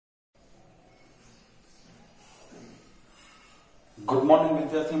Good morning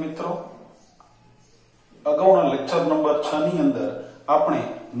વિદ્યાર્થી મિત્રો। અગાઉના લેક્ચર નંબર 6 ની અંદર આપણે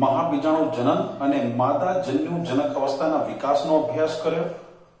મહાબીજાણુ જનન અને માદા જન્યુ જનક અવસ્થાના વિકાસનો અભ્યાસ કર્યો।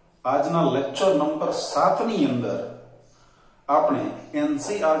 આજના લેક્ચર નંબર 7 ની અંદર આપણે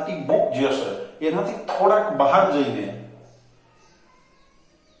એનસીઈઆરટી બુક જે છે એનાથી થોડાક બહાર જઈને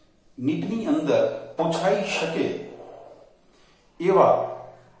નીટની અંદર પૂછાઈ શકે એવા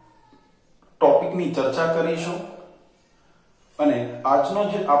ટોપિકની ચર્ચા કરીશું। અને આજનો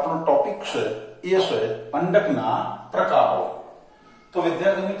જે આપણો ટોપિક છે એ છે અંડકના પ્રકારો। તો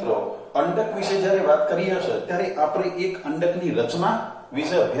વિદ્યાર્થી મિત્રો, અંડક વિશે જ્યારે વાત કરીએ છીએ ત્યારે આપણે એક અંડકની રચના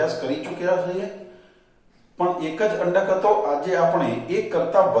વિશે અભ્યાસ કરી ચૂક્યા છીએ, પણ એક જ અંડક હતો। આજે આપણે એક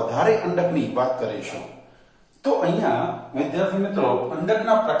કરતા વધારે અંડકની વાત કરીશું। તો અહીંયા વિદ્યાર્થી મિત્રો,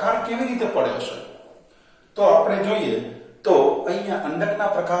 અંડકના પ્રકાર કેવી રીતે પડે છે તો આપણે જોઈએ તો અહીંયા અંડકના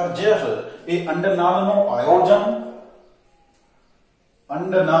પ્રકાર જે છે એ અંડનાળનું આયોજન,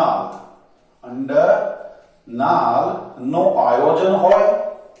 અંડનાળ નું આયોજન હોય,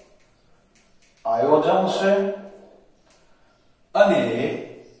 આયોજન છે, અને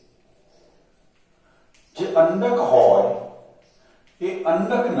જે અંડક હોય એ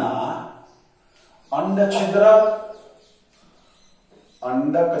અંડકના અંડક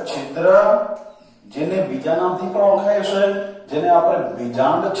છિદ્ર જેને બીજા નામથી પણ ઓળખાય છે, જેને આપણે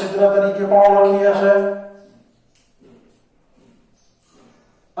બીજાંડ છિદ્ર તરીકે પણ ઓળખીએ છીએ,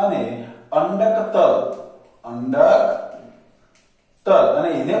 અને અંડક તલ અને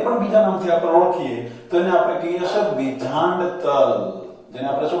એને પણ બીજા નામથી આપણે ઓળખીએ તો એને આપણે કહીએ છીએ બીજાંડ તલ, જેને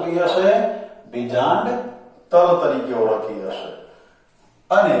આપણે શું કહીએ છીએ? બીજાંડ તલ તરીકે ઓળખીએ છીએ।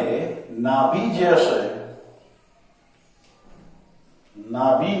 અને નાભી જે છે,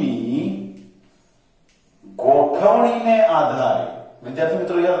 નાભીની ગોઠવણીને આધારે, વિદ્યાર્થી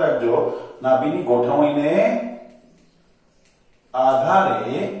મિત્રો યાદ રાખજો, નાભીની ગોઠવણીને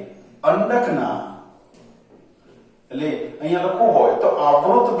આધારે અંડકના, એટલે અહીંયા લખવું હોય તો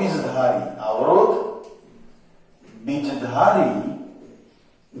આવૃત બીજધારી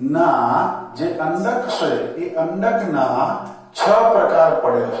ના જે અંડક છે એ અંડકના 6 પ્રકાર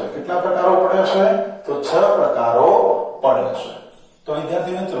પડે છે। કેટલા પ્રકારો પડે છે? તો 6 પ્રકારો પડે છે। તો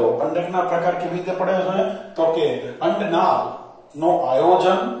વિદ્યાર્થી મિત્રો, અંડકના પ્રકાર કેવી રીતે પડે છે તો કે અંડનાળ નો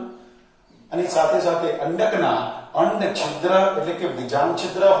આયોજન, અને સાથે સાથે અંડકના અંડ છિદ્ર એટલે કે બીજાંડ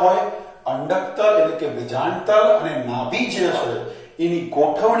છિદ્ર હોય, અંડકતલ એટલે કે બીજાંડ તલ, અને નાભી જે છે એની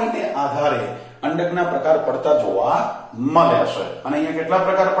ગોઠવણીને આધારે અંડકના પ્રકાર પડતા જોવા મળે છે। અને અહીંયા કેટલા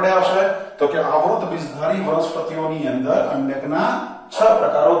પ્રકાર પડ્યા છે તો કે આવૃત બીજધારી વનસ્પતિઓની અંદર અંડકના 6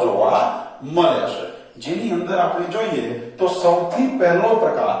 પ્રકારો જોવા મળે છે, જેની અંદર આપણે જોઈએ તો સૌથી પહેલો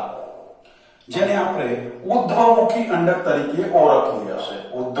પ્રકાર જેને આપણે ઉદ્ધવમુખી અંડક તરીકે ઓળખીએ છીએ,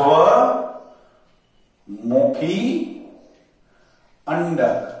 ઉદ્ધવમુખી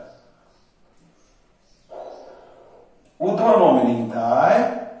અંડક। ઉદ્ધવનો મીનિંગ થાય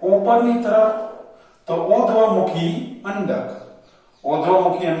ઉપરની તરફ, તો ઉદ્ધવમુખી અંડક,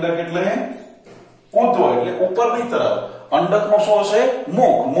 ઉદ્ધવમુખી અંડક એટલે ઉદ્ધવ એટલે ઉપરની તરફ, અંડકનો શું હશે?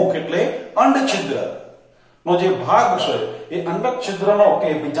 મુખ એટલે અંડ છિદ્ર નો જે ભાગ છે એ અંડક છિદ્રનો કે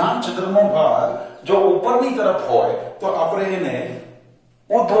બીજાંડ છિદ્રનો ભાગ જો ઉપરની તરફ હોય તો આપણે એને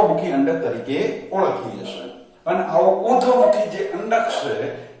ઉદ્ધવમુખી અંડક તરીકે ઓળખીએ છીએ। અને આવો ઉદ્ધવમુખી જે અંડક છે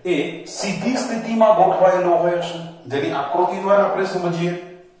એ સીધી સ્થિતિમાં ગોઠવાયેલો હોય છે, જેની આકૃતિ દ્વારા આપણે સમજીએ।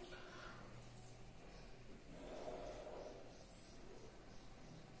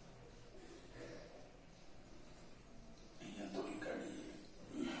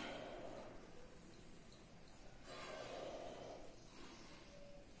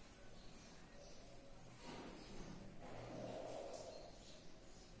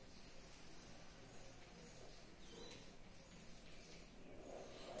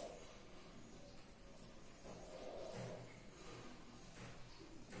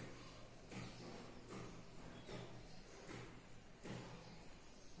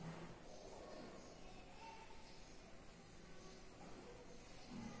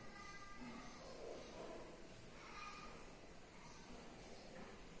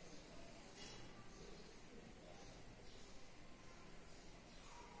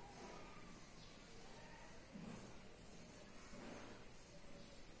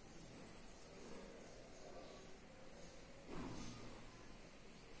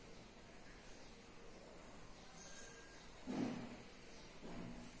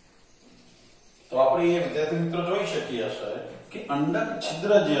 તો આપણે એ વિદ્યાર્થી મિત્રો જોઈ શકીએ છીએ કે અંડક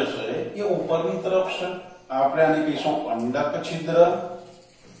છિદ્ર જે છે એ ઉપરની તરફ છે, આપણે આને કહીશું અંડક છિદ્ર,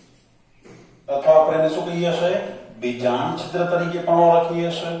 અથવા આપણે એને શું કહીએ છીએ? બીજાંડ છિદ્ર તરીકે પણ ઓળખીએ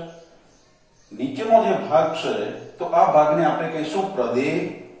છીએ। નીચેનો જે ભાગ છે તો આ ભાગને આપણે કહીશું પ્રદેહ,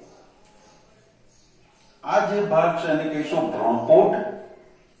 આ જે ભાગ છે એને કહીશું ભ્રૂણપોટ,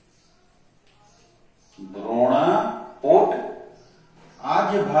 ભ્રૂણપોટ, આ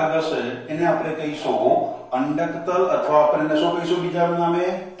જે ભાગ હશે એને આપણે કહીશું અંડકતલ અથવા આપણે એને શું કહીશું બીજા નામે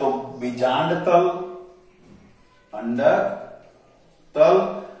તો બીજાંડતલ, અંડકતલ,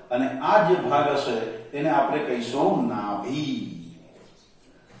 અને આ જે ભાગ હશે એને આપણે કહીશું નાભી.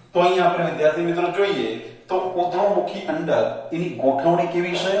 તો અહીંયા આપણે વિદ્યાર્થી મિત્રો જોઈએ તો ઉર્ધ્વમુખી અંડક એની ગોઠવણી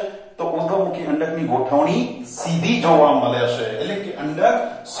કેવી છે તો ઉર્ધ્વમુખી અંડકની ગોઠવણી સીધી જોવા મળે છે, એટલે કે અંડક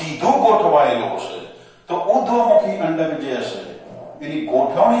સીધું ગોઠવાયેલું છે. તો ઉર્ધ્વમુખી અંડક જે છે એની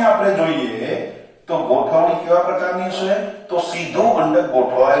ગોઠવણી આપણે જોઈએ તો ગોઠવણી કેવા પ્રકારની છે તો સીધું અંડક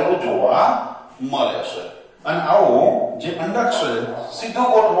ગોઠવાયેલું જોવા મળે છે. અને આવો જે અંડક છે સીધું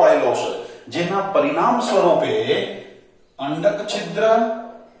ગોઠવાયેલો છે, જેના પરિણામ સ્વરૂપે અંડક છિદ્ર,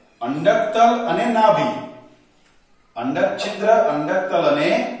 અંડકતલ અને નાભી, અંડક છિદ્ર, અંડકતલ અને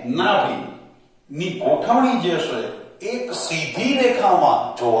નાભી ની ગોઠવણી જે છે એક સીધી રેખામાં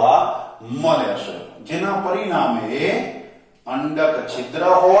જોવા મળે છે, જેના પરિણામે અંડક છિદ્ર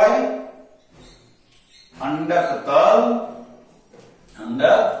હોય, અંડકતલ,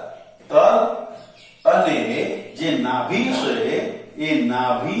 અંડકતલ અને જે નાભી છે એ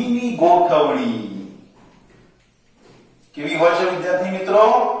નાભીની ગોઠવણી કેવી હોય છે વિદ્યાર્થી મિત્રો?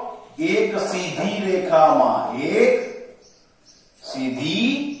 એક સીધી રેખામાં, એક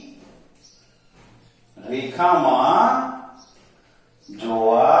સીધી રેખામાં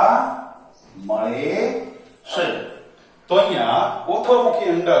જોવા મળે છે. તો અહીંયા ઉર્ધ્વમુખી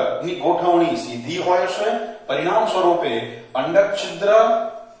અંડકની ગોઠવણી સીધી હોય છે, પરિણામ સ્વરૂપે અંડક છિદ્ર,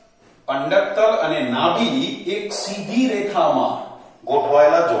 અંડકતલ અને નાભી એક સીધી રેખામાં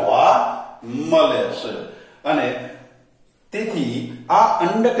ગોઠવાયેલા જોવા મળે છે. અને તેથી આ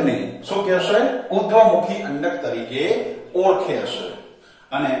અંડકને શું કહેશે? ઉર્ધ્વમુખી અંડક તરીકે ઓળખે છે.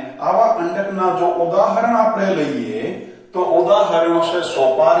 અને આવા અંડકના જો ઉદાહરણ આપણે લઈએ તો ઉદાહરણો છે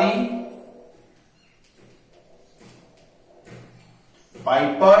સોપારી,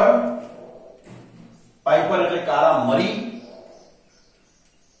 પાઇપર, પાઇપર એટલે કાળા મરી,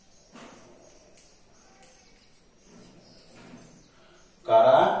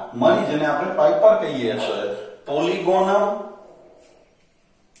 કાળા મરી જેને આપણે પાઇપર કહીએ છીએ, પોલીગોનમ,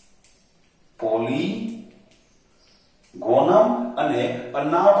 પોલીગોનમ અને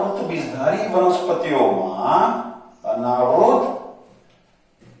અનાવૃત બીજધારી વનસ્પતિઓમાં, અનાવૃત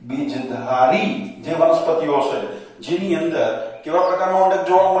બીજધારી જે વનસ્પતિઓ છે જેની અંદર કેવા પ્રકારનું અંડક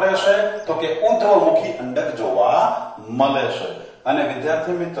જોવા મળે છે તો કે ઉર્ધ્વમુખી અંડક જોવા મળે છે. અને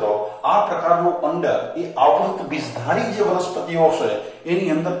વિદ્યાર્થી મિત્રો આ પ્રકારનું અંડક એ આવૃત બીજધારી જે વનસ્પતિઓ છે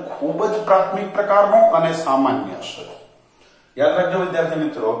એની અંદર ખૂબ જ પ્રાથમિક પ્રકારનું અને સામાન્ય છે. યાદ રાખજો વિદ્યાર્થી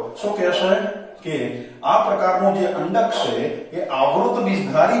મિત્રો, શું કહેશે કે આ પ્રકારનું જે અંડક છે એ આવૃત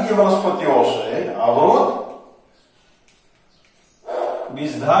બીજધારી જે વનસ્પતિઓ છે, આવૃત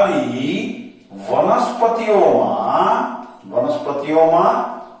બીજધારી વનસ્પતિઓમાં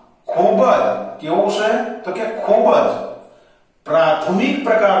ખૂબ જ કેવું છે તો કે ખૂબ જ પ્રાથમિક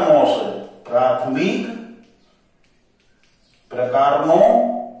પ્રકારનો છે, પ્રાથમિક પ્રકારનો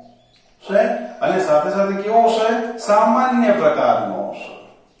છે અને સાથે સાથે કેવો છે? સામાન્ય પ્રકારનો છે,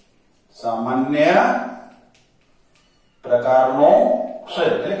 સામાન્ય પ્રકારનો છે,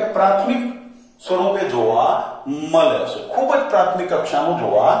 એટલે કે પ્રાથમિક સ્વરૂપે જોવા મળે છે, ખૂબ જ પ્રાથમિક કક્ષાનું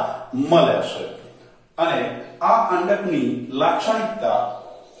જોવા મળે છે. અને આ અંડકની લાક્ષણિકતા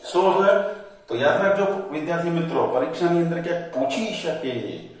શું છે તો યાદ રાખજો વિદ્યાર્થી મિત્રો, પરીક્ષાની અંદર ક્યાંક પૂછી શકે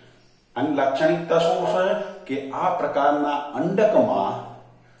આની લાક્ષણિકતા શું છે કે આ પ્રકારના અંડકમાં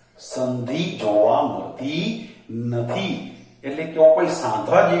સંધિ જોવા મળતી નથી, એટલે કે કોઈ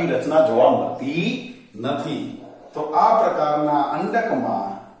સાંધા જેવી રચના જોવા મળતી નથી. તો આ પ્રકારના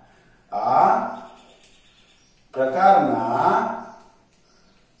અંડકમાં, આ પ્રકારના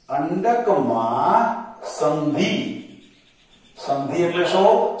અંડકમાં સંધિ, સંધિ એટલે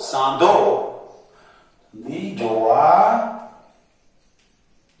શું? સાંધો જોવા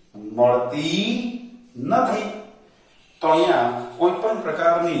મળતી નથી. તો અહીંયા કોઈ પણ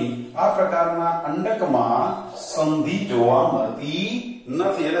પ્રકારની આ પ્રકારના અંડકમાં સંધિ જોવા મળતી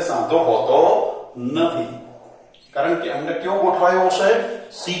નથી, એટલે સાંધો હોતો નથી. કારણ કે અંડક કેવો ગોઠવાયો છે?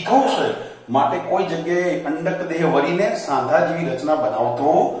 સીધું છે, માટે કોઈ જગ્યાએ અંડક દેહ વળીને સાંધા જેવી રચના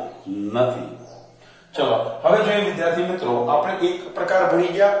બનાવતો નથી. ચલો હવે જોઈએ વિદ્યાર્થી મિત્રો, આપણે એક પ્રકાર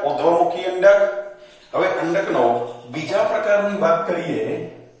ભણી ગયા ઉર્ધ્વમુખી અંડક. હવે અંડકનો બીજા પ્રકારની વાત કરીએ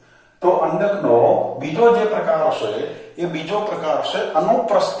તો અંડકનો બીજો જે પ્રકાર છે એ બીજો પ્રકાર છે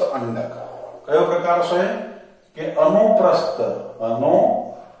અનુપ્રસ્થ અંડક. કયો પ્રકાર છે કે અનુપ્રસ્થ,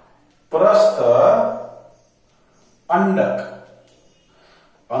 અનુપ્રસ્થ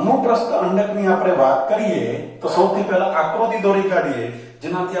અનુપ્રસ્થ અંડકની આપણે વાત કરીએ તો સૌથી પહેલા આકૃતિ દોરી કાઢીએ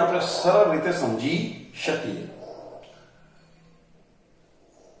જેનાથી આપણે સરળ રીતે સમજી શકીએ.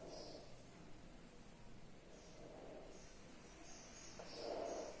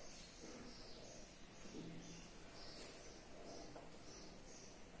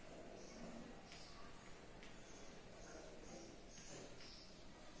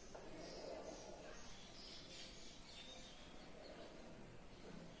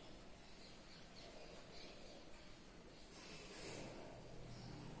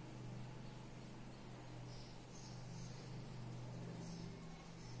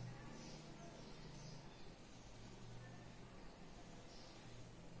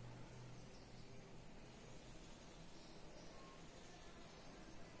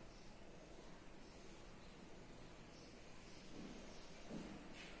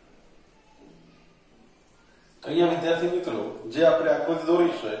 અહીંયા વિદ્યાર્થી મિત્રો જે આપણે આકૃતિ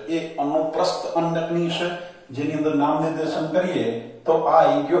દોરી છે એ અનુપ્રસ્થ અંડકની છે, જેની અંદર નામ નિર્દેશન કરીએ તો આ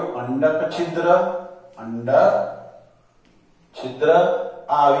આવી ગયો અંડક છિદ્ર, અંડક છિદ્ર,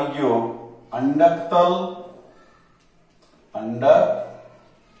 આ આવી ગયો અંડક તલ, અંડક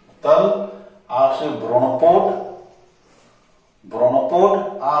તલ, આ છે ભ્રૂણપોટ, ભ્રૂણપોટ,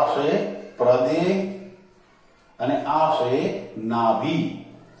 આ છે પ્રદેહ અને આ છે નાભી.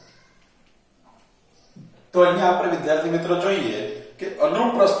 તો અહીંયા આપણે વિદ્યાર્થી મિત્રો જોઈએ કે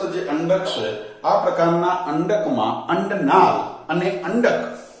અનુપ્રસ્થ જે અંડક છે આ પ્રકારના અંડકમાં અંડનાળ અને અંડક,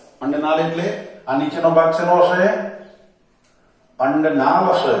 અંડનાળ એટલે આ નીચેનો ભાગ શેનો હશે? અંડનાળ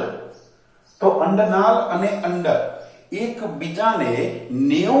હશે. તો અંડનાળ અને અંડક એકબીજાને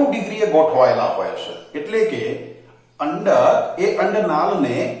 90 ડિગ્રીએ ગોઠવાયેલા હોય છે, એટલે કે અંડક એ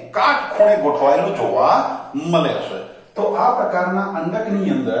અંડનાળને કાટખૂણે ગોઠવાયેલું જોવા મળે છે. તો આ પ્રકારના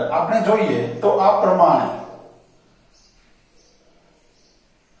અંડકની અંદર આપણે જોઈએ તો આ પ્રમાણે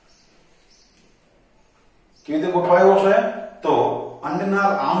કેવી રીતે ગોઠવાયો છે? તો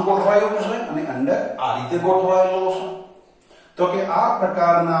અંડનાળ આમ ગોઠવાયેલું છે અને અંડક આ રીતે ગોઠવાયેલો છે. તો કે આ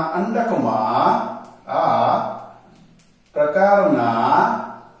પ્રકારના અંડકમાં, આ પ્રકારના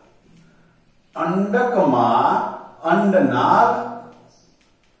અંડકમાં અંડનાળ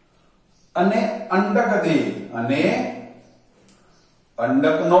અને અંડક દેહ અને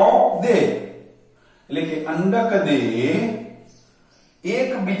અંડકનો દેહ, એટલે કે અંડક દેહ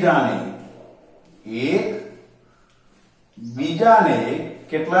એકબીજાને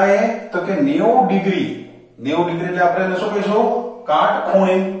કેટલાએ? તો કે 90 ડિગ્રી, 90 ડિગ્રી એટલે આપણે એને શું કહીશું?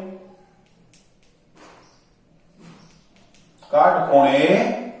 કાટખૂણે, કાટખૂણે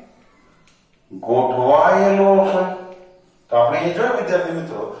ગોઠવાયેલો છે. તો આપણે એ જોયું વિદ્યાર્થી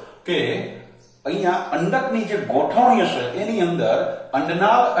મિત્રો કે અહીંયા અંડકની જે ગોઠવણી છે એની અંદર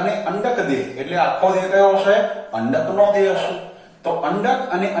અંડનાળ અને અંડક દેહ, એટલે આખો દેહ કયો છે? અંડકનો દેહ છે. તો અંડક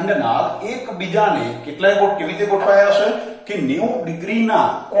અને અંડનાળ એકબીજાને કેટલાય કેવી રીતે ગોઠવાયા છે? કે 90 ડિગ્રીના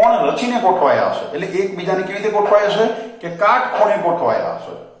કોણ રચીને ગોઠવાયા છે. એટલે એકબીજાને કેવી રીતે ગોઠવાયા છે? કે કાટખૂણે ગોઠવાયા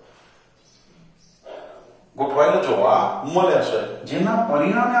છે, ગોઠવાયેલું જોવા મળે છે. જેના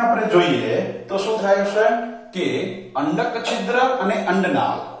પરિણામે આપણે જોઈએ તો શું થાય છે કે અંડક છિદ્ર અને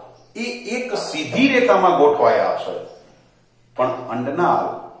અંડનાળ એ એક સીધી રેખામાં ગોઠવાયા છે, પણ અંડનાળ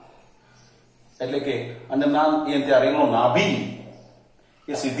એટલે કે અંડનાળ એ ત્યારેનો નાભી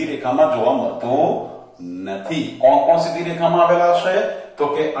એ સીધી રેખામાં જોવા મળતો નથી. કોણ કોણ સીધી રેખામાં આવેલા છે? તો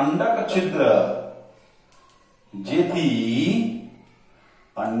કે અંડક છિદ્ર, જેથી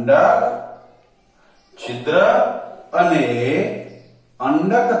અંડક છિદ્ર અને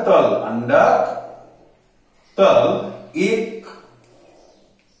અંડક તલ, અંડક તલ એક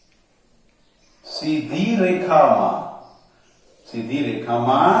સીધી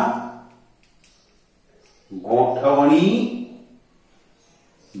રેખામાં ગોઠવણી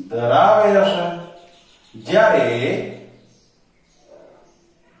ધરાવે છે. જ્યારે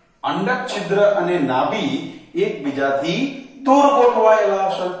અંડક છિદ્ર અને નાભી એકબીજાથી દૂર ગોઠવાયેલા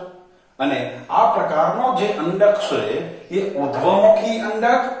છે. અને આ પ્રકારનો જે અંડક છે એ ઉર્ધ્વમુખી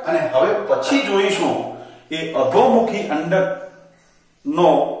અંડક અને હવે પછી જોઈશું એ અધોમુખી અંડક નો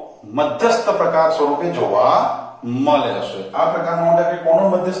મધ્યસ્થ પ્રકાર સ્વરૂપે જોવા મળે છે. આ પ્રકારનો અંડક એ કોનો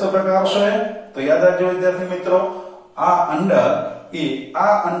મધ્યસ્થ પ્રકાર છે? તો યાદ રાખજો વિદ્યાર્થી મિત્રો, આ અંડક એ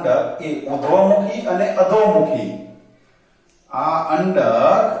ઉર્ધ્વમુખી અને અધોમુખી, આ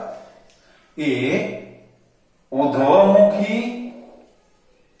અંડક એ ઉર્ધ્વમુખી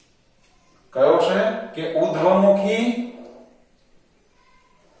કયો છે? કે ઉર્ધ્વમુખી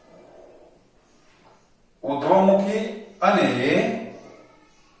અને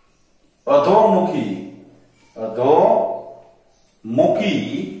અધોમુખી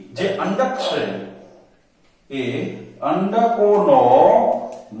જે અંડક છે એ અંડકોનો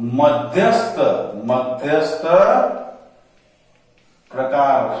મધ્યસ્થ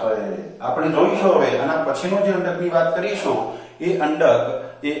પ્રકાર છે. આપણે જોઈશું હવે આના પછીનો જે અંડકની વાત કરીશું એ અંડક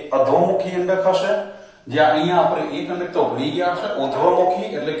એ અધોમુખી અંડક હશે. જ્યાં અહીંયા આપણે એક અંડક તો ભણી ગયા છે ઉર્ધ્વમુખી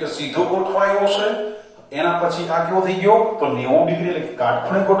એટલે કે સીધો ગોઠવાયો છે. એના પછી આ કેવો થઈ ગયો તો 90 ડિગ્રી એટલે કે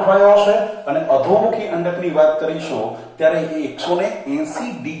કાટખૂણે ગોઠવાયો હશે. અને અધોમુખી અંડકની વાત કરીશું ત્યારે એ 180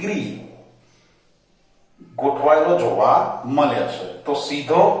 ડિગ્રી ગોઠવાયેલો જોવા મળે છે. તો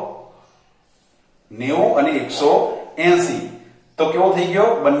સીધો 90 અને 180 તો કેવો થઈ ગયો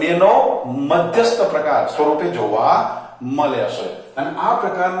બંનેનો મધ્યસ્થ પ્રકાર સ્વરૂપે જોવા મળે છે. અને આ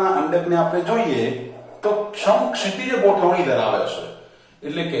પ્રકારના અંડકને આપણે જોઈએ તો સમક્ષિતિજ ગોઠવણી ધરાવે છે.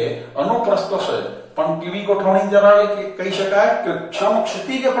 એટલે કે અનુપ્રસ્થ છે પણ કેવી ગોઠવણી ધરાવે કે કહી શકાય કે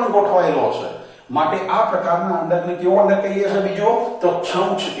સમક્ષિતિજ પણ ગોઠવાયેલો છે. માટે આ પ્રકારના અંડકને કેવો અંડક કહીએ છીએ બીજો તો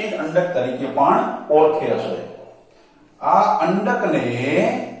સમક્ષિતિજ અંડક તરીકે પણ ઓળખે છે. આ અંડકને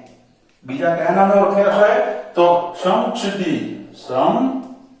બીજા કયા નામે ઓળખે છે તો સમક્ષિતિજ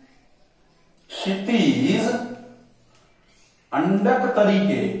અંડક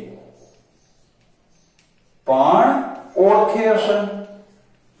તરીકે પણ ઓળખે છે.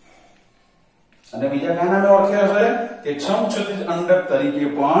 અને બીજા કયા નામે ઓળખે છે કે સમક્ષિતિજ અંડક તરીકે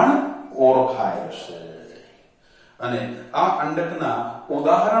પણ ઓળખાય છે. અને આ અંડકના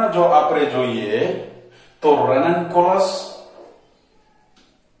ઉદાહરણ જો આપણે જોઈએ તો રેનન્ક્યુલસ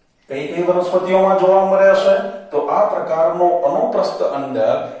કઈ વનસ્પતિઓમાં જોવા મળે છે તો આ પ્રકારનો અનુપ્રસ્થ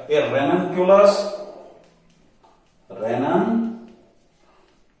અંડક એ રેનન્ક્યુલસ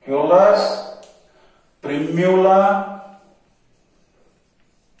પ્રિમ્યુલા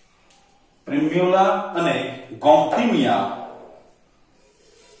અને ગોમ્ફીમિયા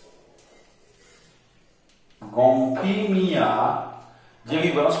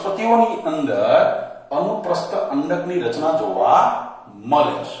જેવી વનસ્પતિઓની અંદર અનુપ્રસ્થ અંડકની રચના જોવા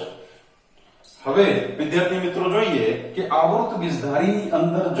મળે છે. હવે વિદ્યાર્થી મિત્રો જોઈએ કે આવૃત બીજધારીની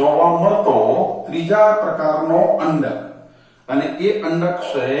અંદર જોવા મળતો ત્રીજા પ્રકારનો અંડક અને એ અંડક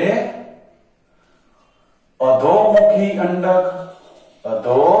છે અધોમુખી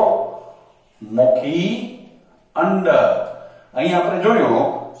અંડક. અહીં આપણે જોયો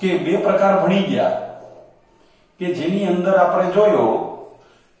કે બે પ્રકાર ભણી ગયા કે જેની અંદર આપણે જોયો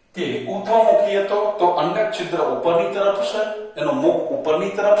કે ઉર્ધ્વમુખી હતો તો અંડક છિદ્ર ઉપરની તરફ છે, એનો મુખ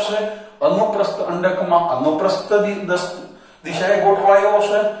ઉપરની તરફ છે. અનુપ્રસ્થ અંડકમાં અનુપ્રસ્થ દિશાએ ગોઠવાયો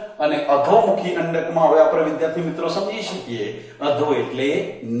છે. અને અધોમુખી અંડકમાં હવે આપણે વિદ્યાર્થી મિત્રો સમજી શકીએ અધો એટલે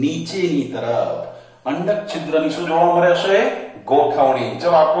નીચેની તરફ. અંડક છિદ્રની શું જોવા મળે છે ગોઠવણી.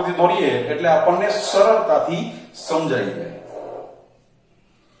 ચલો આકૃતિ દોરીએ એટલે આપણને સરળતાથી સમજાઈ જાય.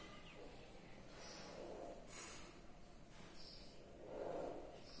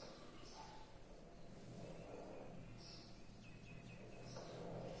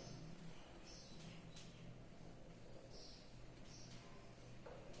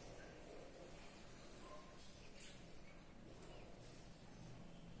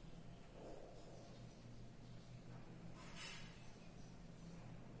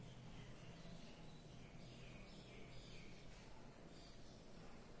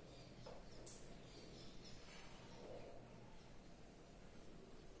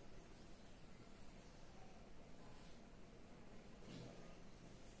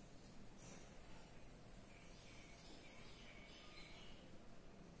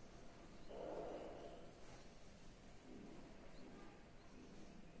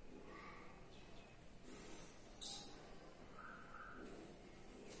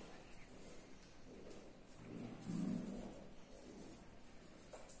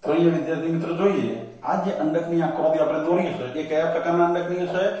 તો અહીંયા વિદ્યાર્થી મિત્રો જોઈએ આ જે અંડકની આકૃતિ આપણે દોરી છે એ કયા પ્રકારના અંડકની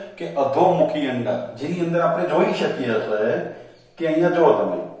છે કે અધોમુખી અંડક, જેની અંદર આપણે જોઈ શકીએ છે કે અહીંયા જો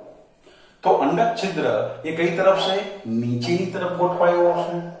તમે તો અંડક છિદ્ર એ કઈ તરફ છે નીચેની તરફ ગોઠવાયો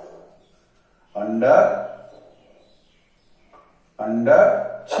છે. અંડક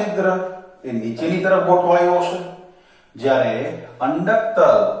છિદ્ર એ નીચેની તરફ ગોઠવાયો છે. જ્યારે અંડક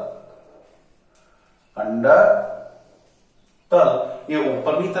તલ એ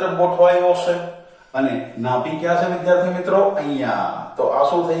ઉપરની તરફ ગોઠવાયો છે. અને નાભી ક્યાં છે વિદ્યાર્થી મિત્રો અહીંયા. તો આ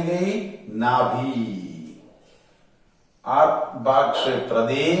શું થઈ ગઈ નાભી. આ ભાગ છે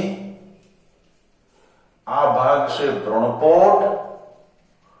પ્રદેહ, આ ભાગ છે ભ્રૂણપોટ.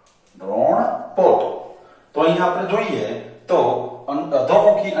 તો અહીંયા આપણે જોઈએ તો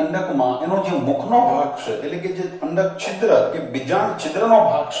અધોમુખી અંડકમાં એનો જે મુખનો ભાગ છે એટલે કે જે અંડક છિદ્ર કે બીજાંડ છિદ્રનો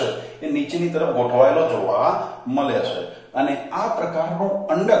ભાગ છે એ નીચેની તરફ ગોઠવાયેલો જોવા મળે છે. અને આ પ્રકારનું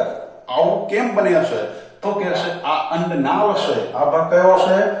અંડક આવું કેમ બને છે તો કે છે આ અંડનાળ છે. આ ભાગ કયો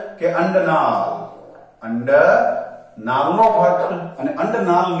છે કે અંડનાળ. નાળનો ભાગ છે અને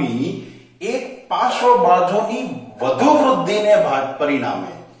અંડનાળની એક પાર્શ્વ બાજુની વધુ વૃદ્ધિને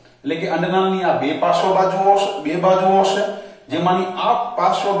પરિણામે, એટલે કે અંડનાળની આ બે પાર્શ્વ બાજુઓ બે બાજુઓ છે, જેમાંની આ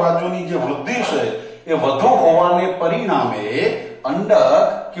પાર્શ્વ બાજુની જે વૃદ્ધિ છે એ વધુ હોવાને પરિણામે અંડક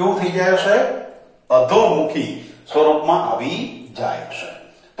કેવું થઈ જાય છે? અધોમુખી સ્વરૂપમાં આવી જાય છે.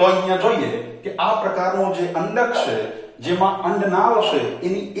 તો અહીંયા જોઈએ કે આ પ્રકારનું જે અંડક છે જેમાં અંડનાળ છે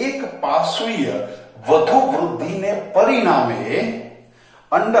એની એક પાર્શ્વીય વધુ વૃદ્ધિને પરિણામે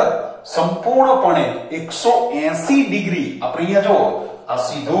અંડક સંપૂર્ણપણે 180 ડિગ્રી, આપણે અહીંયા જો આ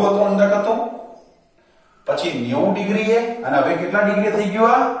સીધું હતું અંડક હતું, પછી 90 ડિગ્રીએ અને હવે કેટલા ડિગ્રી થઈ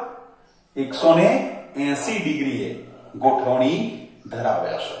ગયું? આ 180 ડિગ્રીએ ગોઠવણી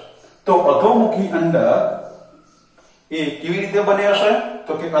ધરાવે છે. તો અધોમુખી અંડક એ કેવી રીતે બને છે?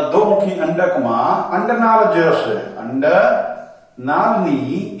 તો કે અધોમુખી અંડકમાં અંડનાળ જે છે,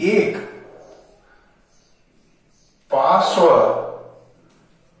 અંડનાળની એક પાર્શ્વ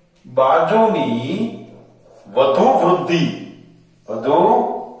બાજુની વધુ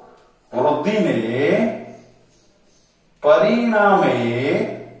વૃદ્ધિને પરિણામે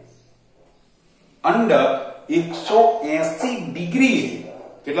અંડક 180 ડિગ્રીએ,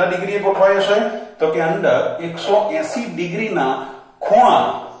 કેટલા ડિગ્રીએ ગોઠવાય છે? તો કે અંડક 180 ડિગ્રીના ખૂણા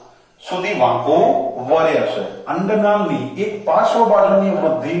સુધી વાંકું વળે છે. અંડનાળની એક પાર્શ્વ બાજુની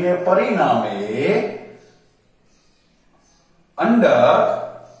વૃદ્ધિને પરિણામે અંડક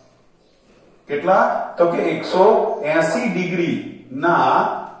કેટલા? તો કે 180 ડિગ્રી ના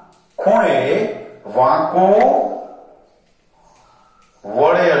ખૂણે વાંકું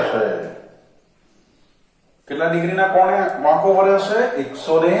વળે છે. કેટલા ડિગ્રીના કોણે વાંકો વળે છે?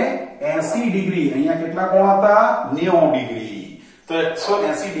 180 ડિગ્રી. અહીંયા કેટલા કોણ હતા? 90 ડિગ્રી. તો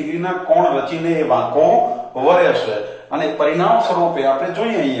 180 ડિગ્રીના કોણ રચીને એ વાંકો વળે છે. અને પરિણામ સ્વરૂપે આપણે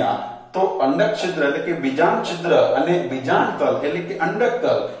જોઈએ અહીંયા તો અંડક છિદ્ર એટલે કે બીજાંડ છિદ્ર અને બીજાંડ તલ એટલે કે અંડક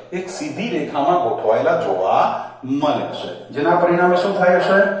તલ એક સીધી રેખામાં ગોઠવાયેલા જોવા મળે છે. જેના પરિણામે શું થાય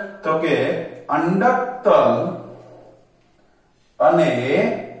છે? તો કે અંડક તલ અને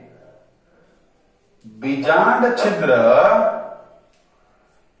બીજાંડ છિદ્ર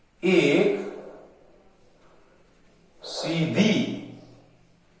એક સીધી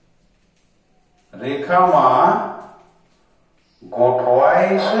રેખામાં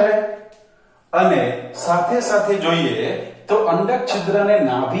ગોઠવાય છે. અને સાથે સાથે જોઈએ તો અંડક છિદ્ર અને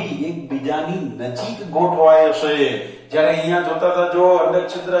નાભી એકબીજાની નજીક ગોઠવાય છે. જ્યારે અહીંયા જોતા હતા જો અંડક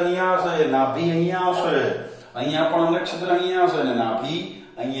છિદ્ર અહીંયા છે, નાભી અહીંયા છે, અહીંયા પણ અંડક છિદ્ર અહીંયા છે અને નાભી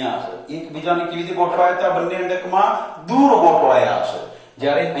અહીંયા છે. એકબીજાને કેવી રીતે ગોઠવાયા હતા? બંને અંડકમાં દૂર ગોઠવાયા છે.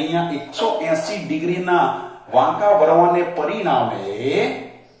 જ્યારે અહીંયા 180 ડિગ્રીના વાંકા વળવાને પરિણામે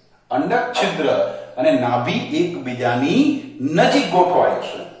અંડક છિદ્ર અને નાભી એકબીજાની નજીક ગોઠવાય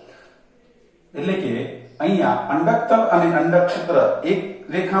છે. એટલે કે અહીંયા અંડકતલ અને અંડક છિદ્ર એક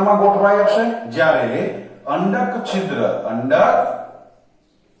રેખામાં ગોઠવાય છે, જ્યારે અંડક છિદ્ર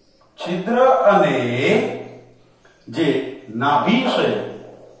અને જે નાભી છે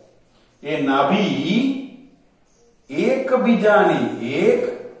એ નાભી એકબીજાની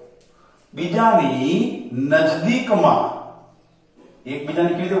નજદીકમાં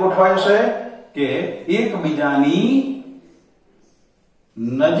એકબીજાની કેવી રીતે ગોઠવાય છે? કે એકબીજાની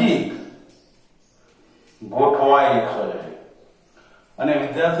નજીક ગોઠવાય છે. અને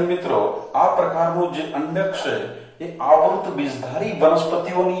વિદ્યાર્થી મિત્રો, આ પ્રકારનું જે અંડક છે એ આવૃત બીજધારી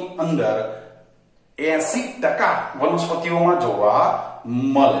વનસ્પતિઓની અંદર 80% વનસ્પતિઓમાં જોવા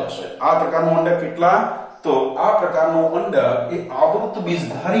મળે છે. આ પ્રકારનું અંડક કેટલા? તો આ પ્રકારનું અંડક એ આવૃત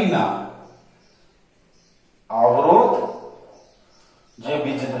બીજધારીના જે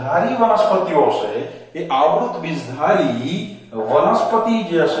બીજધારી વનસ્પતિઓ છે એ આવૃત બીજધારી વનસ્પતિ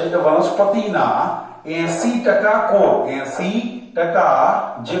જે છે એ વનસ્પતિના 80% કોળ,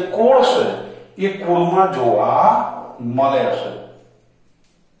 80% જે કોળ છે એ કોળમાં જોવા મળે છે.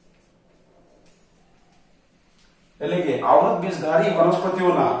 એટલે કે આવૃત બીજધારી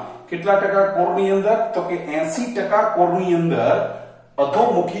વનસ્પતિઓના કેટલા ટકા કોળની અંદર? તો કે 80% કોળની અંદર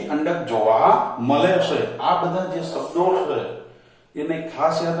અધોમુખી અંડક જોવા મળે છે. આ બધા જે શબ્દો છે એને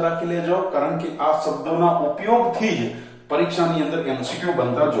ખાસ યાદ રાખી લેજો, કારણ કે આ શબ્દોના ઉપયોગથી જ પરીક્ષાની અંદર એમસીક્યુ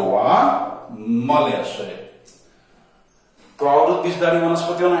બનતા જોવા મળે છે. તો આવૃત બીજધારી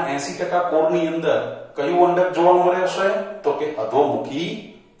વનસ્પતિઓના 80% કોળની અંદર કયું અંડક જોવા મળે છે? તો કે અધોમુખી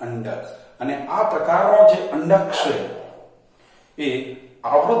અંડક. અને આ પ્રકારનો જે અંડક છે એ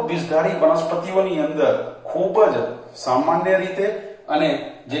આવૃત બીજધારી વનસ્પતિઓની અંદર ખૂબ જ સામાન્ય રીતે અને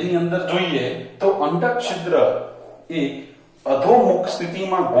જેની અંદર જોઈએ તો અંડક છિદ્ર એ અધોમુખ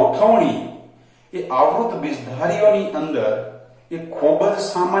સ્થિતિમાં ગોઠવણી એ આવૃત બીજધારીઓની અંદર એ ખૂબ જ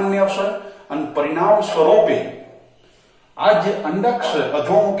સામાન્ય છે. અને પરિણામ સ્વરૂપે આ જે અંડક છે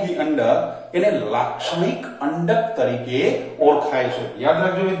અધોમુખી અંડક એને લાક્ષણિક અંડક તરીકે ઓળખાય છે. યાદ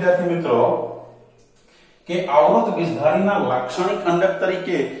રાખજો વિદ્યાર્થી મિત્રો કે આવૃત બીજધારીના લાક્ષણિક અંડક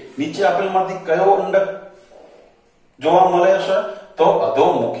તરીકે નીચે આપેલમાંથી કયો અંડક જોવા મળે છે? તો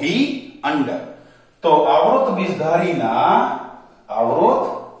અધોમુખી અંડક. તો આવૃત બીજધારીના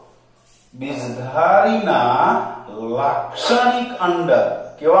લાક્ષણિક અંડક,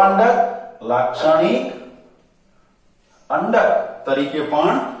 કેવા અંડક? લાક્ષણિક અંડક તરીકે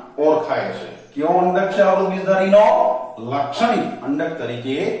પણ ઓળખાય છે. કેવો અંડક છે આવૃત બીજધારીનો? લાક્ષણિક અંડક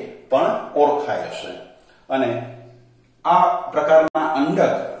તરીકે પણ ઓળખાય છે. અને આ પ્રકારના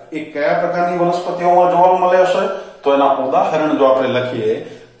અંડક એ કયા પ્રકારની વનસ્પતિઓમાં જોવા મળે છે? તો એના ઉદાહરણ જો આપણે લખીએ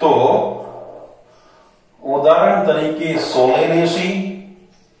તો ઉદાહરણ તરીકે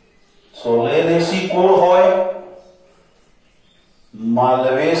સોલેરેસી કુળ હોય,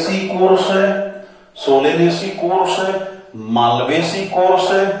 માલવેસી કુળ છે, સોલેરેસી કુળ છે, માલવેસી કુળ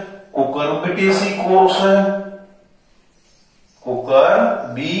છે, કુકરબિટેસી કુળ છે.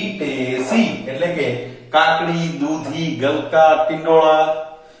 કુકરબિટેસી એટલે કે કાકડી, દૂધી, ગલકા, ટિંડોળા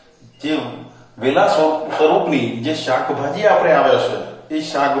જે વેલા સ્વરૂપની જે શાકભાજી આપણે આવે છે એ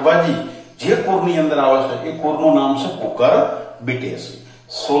શાકભાજી જે કુળની અંદર આવે છે એ કુળનું નામ છે કુકરબિટેસી.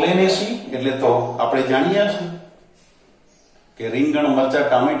 સોલેનેસી એટલે તો આપણે જાણીએ છીએ કે રીંગણ, મરચા,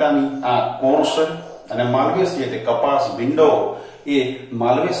 ટામેટાની આ કુળ છે. અને માલવેસી એટલે કપાસ, ભીંડો એ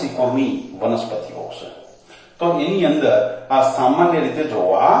માલવેસી કુળની વનસ્પતિઓ છે. તો એની અંદર આ સામાન્ય રીતે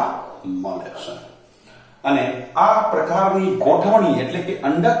જોવા મળે છે. અને આ પ્રકારની ગોઠવણી એટલે કે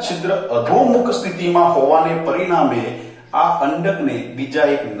અંડક છિદ્ર અધોમુખ સ્થિતિમાં હોવાને પરિણામે આ અંડકને બીજા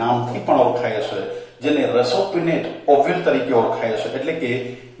એક નામથી પણ ઓળખાય છે, જેને રસોપિનેટ ઓવ્યુલ તરીકે ઓળખાય છે, એટલે કે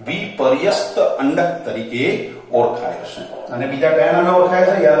વિપર્યસ્ત અંડક તરીકે ઓળખાય છે. અને બીજા કયા નામે ઓળખાય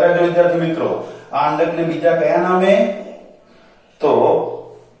છે? યાદ રાખજો વિદ્યાર્થી મિત્રો, આ અંડકને બીજા કયા નામે? તો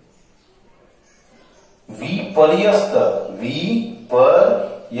વિપર્યસ્ત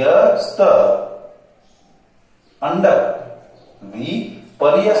અંડક,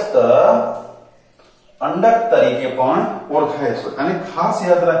 વિપર્યસ્ત અંડક તરીકે પણ ઓળખાય છે. અને ખાસ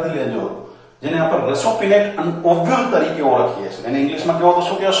યાદ રાખી લેજો, જેને આપણે રેસોપિનેટ ઓવ્યુલ તરીકે ઓળખીએ છીએ, એને ઇંગ્લિશમાં કેવો તો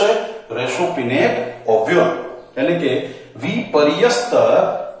શું કહેશે? રેસોપિનેટ ઓવ્યુલ એટલે કે વિપર્યસ્ત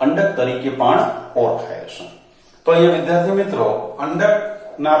અંડક તરીકે પણ ઓળખાય છે. તો અહીંયા વિદ્યાર્થી મિત્રો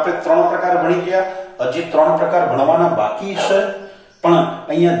અંડકના આપણે 3 પ્રકાર ભણી ગયા. હજી 3 પ્રકાર ભણવાના બાકી છે, પણ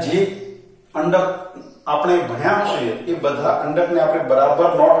અહીંયા જે અંડક આપણે ભણ્યા છે એ બધા અંડકને આપણે બરાબર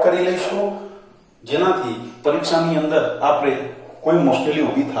નોટ કરી લઈશું, જેનાથી પરીક્ષાની અંદર આપણે કોઈ મુશ્કેલી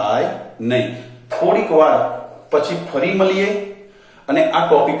ઊભી થાય નહીં. થોડીક વાર પછી ફરી મળીએ અને આ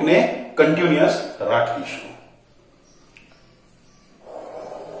ટોપિકને કન્ટિન્યુઅસ રાખીશું.